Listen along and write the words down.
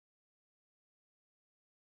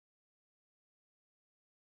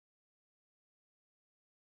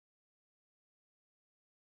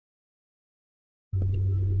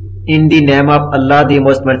In the name of Allah, the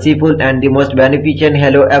most merciful and the most beneficent.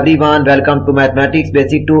 Hello everyone, welcome to Mathematics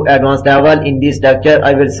Basic 2 Advanced Level. In this lecture,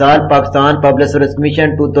 I will solve Pakistan Public Service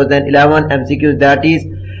Commission 2011 MCQs, that is,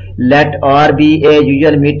 let R be a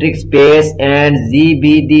usual metric space and Z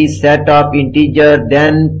be the set of integer,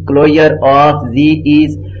 then closure of Z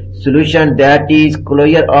is solution, that is,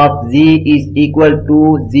 closure of Z is equal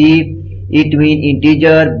to Z it mean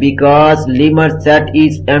integer because limit set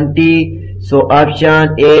is empty. So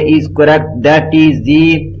option A is correct, that is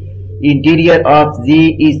the interior of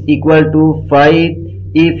Z is equal to 5.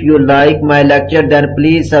 If you like my lecture, then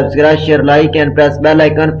please subscribe, share, like and press bell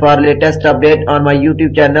icon for latest update on my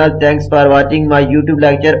YouTube channel. Thanks for watching my YouTube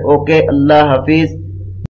lecture. Okay, Allah Hafiz.